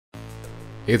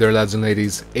Hey there lads and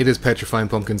ladies, it is Petrifying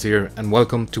Pumpkins here and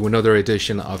welcome to another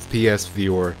edition of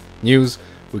PSVR News.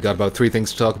 We got about 3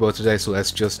 things to talk about today, so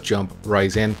let's just jump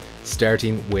right in,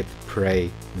 starting with Prey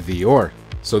VR.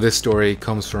 So this story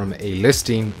comes from a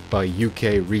listing by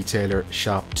UK retailer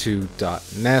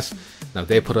shop2.net. Now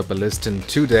they put up a listing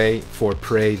today for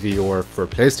Prey VR for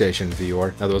PlayStation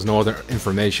VR. Now there was no other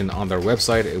information on their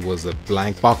website. It was a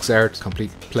blank box art, complete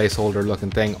placeholder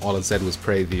looking thing. All it said was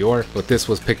Prey VR. But this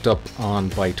was picked up on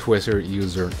by Twitter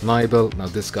user Nibel. Now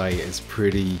this guy is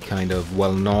pretty kind of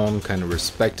well known, kind of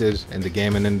respected in the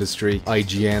gaming industry.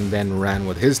 IGN then ran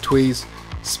with his tweets,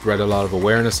 spread a lot of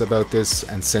awareness about this,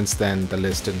 and since then the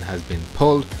listing has been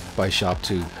pulled by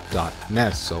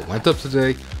shop2.net. So it went up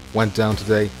today, went down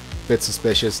today. Bit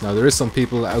suspicious. Now there is some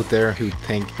people out there who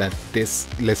think that this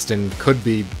listing could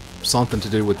be something to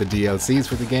do with the DLCs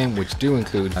for the game, which do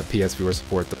include PSVR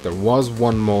support. There was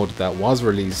one mode that was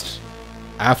released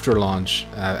after launch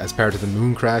as part of the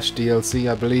Moon Crash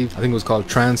DLC, I believe. I think it was called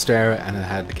Transtar, and it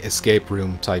had like, escape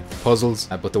room type puzzles.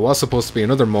 But there was supposed to be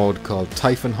another mode called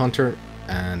Typhon Hunter,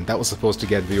 and that was supposed to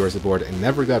get VR support. It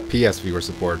never got PSVR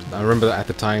support. I remember that at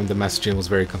the time the messaging was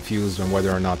very confused on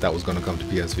whether or not that was going to come to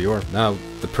PSVR. Now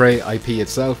the Prey IP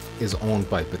itself is owned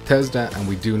by Bethesda, and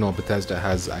we do know Bethesda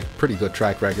has a pretty good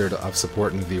track record of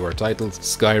supporting VR titles.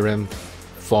 Skyrim,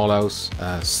 Fallout,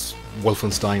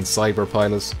 Wolfenstein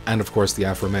Cyberpilot, and of course the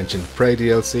aforementioned Prey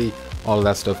DLC. All of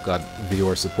that stuff got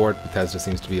VR support. Bethesda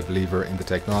seems to be a believer in the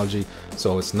technology,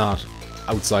 so it's not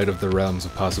outside of the realms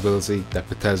of possibility that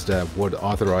Bethesda would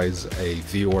authorize a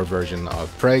VR version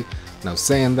of Prey. Now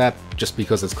saying that, just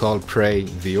because it's called Prey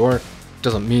VR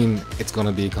doesn't mean it's going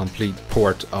to be a complete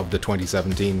port of the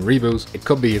 2017 reboot. It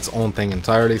could be its own thing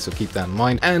entirely, so keep that in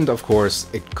mind. And of course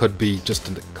it could be just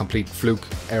a complete fluke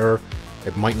error.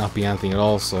 It might not be anything at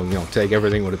all, so you know, take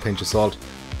everything with a pinch of salt.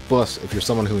 But if you're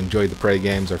someone who enjoyed the Prey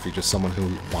games, or if you're just someone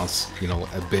who wants, you know,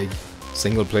 a big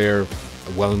single player,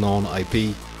 well-known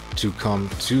IP to come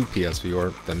to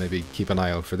PSVR, then maybe keep an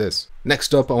eye out for this.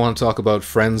 Next up, I want to talk about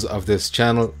friends of this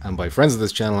channel, and by friends of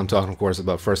this channel I'm talking of course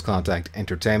about First Contact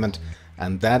Entertainment,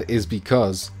 and that is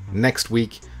because next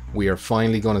week we are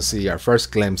finally going to see our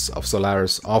first glimpse of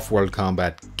Solaris Offworld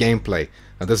Combat gameplay.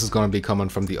 Now this is going to be coming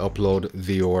from the Upload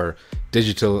VR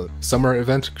digital summer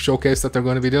event showcase that they're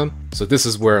going to be doing. So this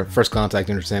is where First Contact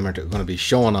Entertainment are going to be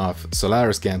showing off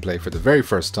Solaris gameplay for the very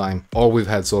first time. All we've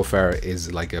had so far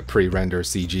is like a pre-render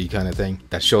CG kind of thing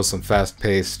that shows some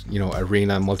fast-paced, you know,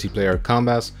 arena multiplayer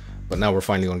combat. But now we're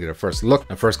finally going to get a first look.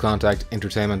 Now First Contact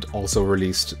Entertainment also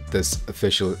released this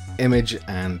official image,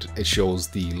 and it shows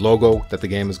the logo that the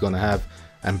game is going to have.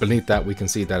 And beneath that we can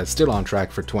see that it's still on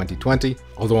track for 2020,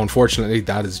 although unfortunately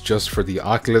that is just for the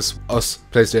Oculus. Us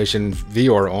PlayStation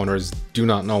VR owners do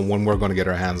not know when we're going to get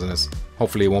our hands on this.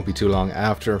 Hopefully it won't be too long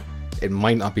after. It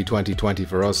might not be 2020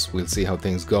 for us, we'll see how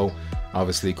things go.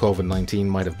 Obviously COVID-19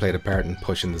 might have played a part in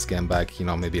pushing this game back, you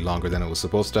know, maybe longer than it was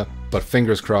supposed to. But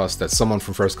fingers crossed that someone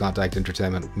from First Contact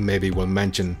Entertainment maybe will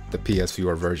mention the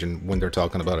PSVR version when they're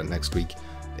talking about it next week.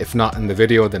 If not in the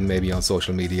video, then maybe on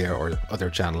social media or other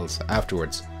channels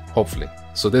afterwards, hopefully.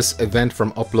 So this event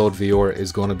from Upload VR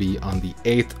is going to be on the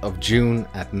 8th of June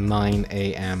at 9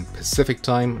 AM Pacific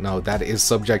time. Now that is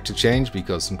subject to change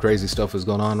because some crazy stuff is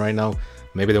going on right now.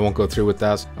 Maybe they won't go through with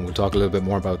that, and we'll talk a little bit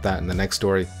more about that in the next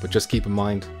story. But just keep in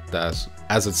mind that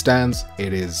as it stands,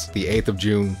 it is the 8th of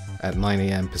June at 9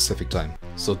 AM Pacific time.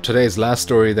 So today's last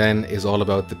story then is all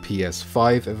about the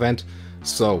PS5 event.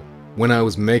 So when I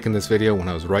was making this video, when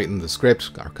I was writing the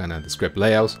script, or kind of the script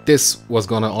layout, this was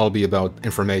going to all be about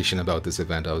information about this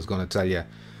event. I was going to tell you,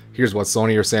 here's what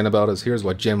Sony are saying about us, here's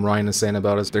what Jim Ryan is saying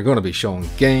about us. They're going to be showing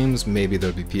games, maybe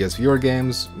there'll be PSVR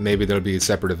games, maybe there'll be a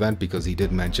separate event, because he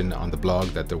did mention on the blog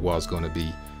that there was going to be,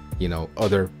 you know,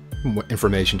 other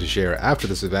information to share after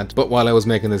this event. But while I was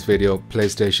making this video,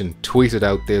 PlayStation tweeted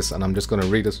out this, and I'm just going to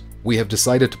read it. We have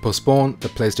decided to postpone the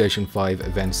PlayStation 5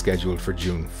 event scheduled for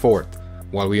June 4th.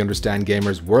 While we understand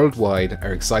gamers worldwide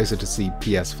are excited to see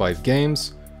PS5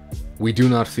 games, we do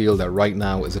not feel that right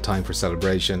now is a time for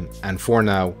celebration, and for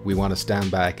now we want to stand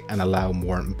back and allow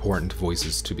more important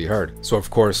voices to be heard. So of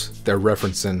course they're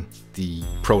referencing the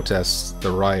protests,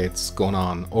 the riots going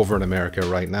on over in America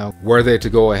right now. Were they to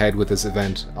go ahead with this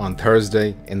event on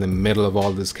Thursday in the middle of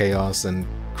all this chaos and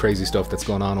crazy stuff that's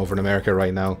going on over in America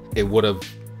right now, it would have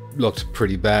looked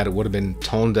pretty bad. It would have been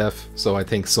tone deaf. So I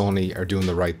think Sony are doing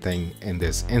the right thing in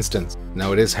this instance.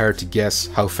 Now it is hard to guess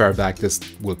how far back this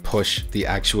will push the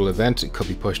actual event. It could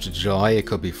be pushed to July, it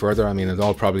could be further. I mean, it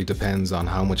all probably depends on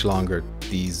how much longer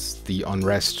the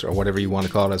unrest, or whatever you want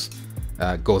to call it,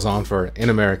 goes on for in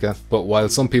America. But while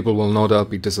some people will no doubt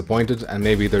be disappointed, and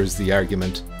maybe there's the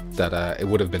argument that it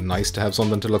would have been nice to have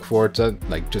something to look forward to,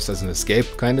 like just as an escape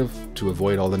kind of, to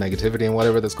avoid all the negativity and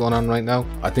whatever that's going on right now,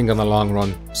 I think in the long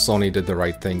run Sony did the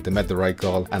right thing. They made the right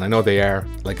call, and I know they are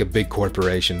like a big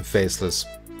corporation, faceless,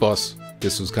 but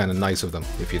this was kind of nice of them,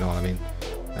 if you know what I mean.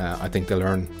 I think they'll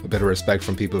earn a bit of respect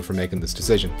from people for making this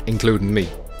decision, including me.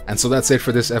 And so that's it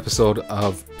for this episode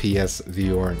of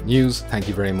PSVR News. Thank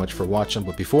you very much for watching,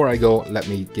 but before I go, let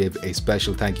me give a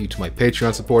special thank you to my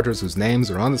Patreon supporters whose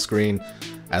names are on the screen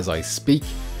as I speak.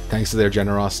 Thanks to their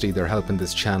generosity, they're helping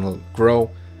this channel grow,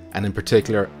 and in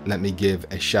particular, let me give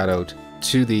a shout out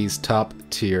to these top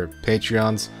tier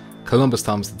Patreons: Columbus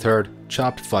Thomas III,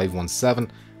 Chopped517,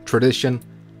 Tradition,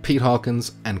 Pete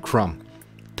Hawkins, and Crumb.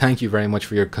 Thank you very much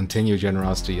for your continued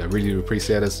generosity. I really do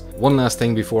appreciate it. One last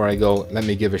thing before I go, let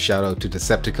me give a shout out to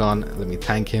Decepticon. Let me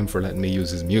thank him for letting me use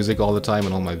his music all the time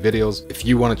in all my videos. If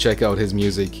you want to check out his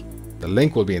music, the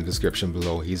link will be in the description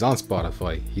below. He's on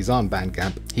Spotify, he's on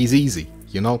Bandcamp, he's easy,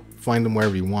 you know, find him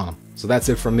wherever you want him. So that's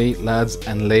it from me, lads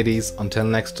and ladies. Until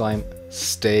next time,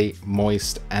 stay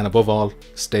moist, and above all,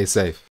 stay safe.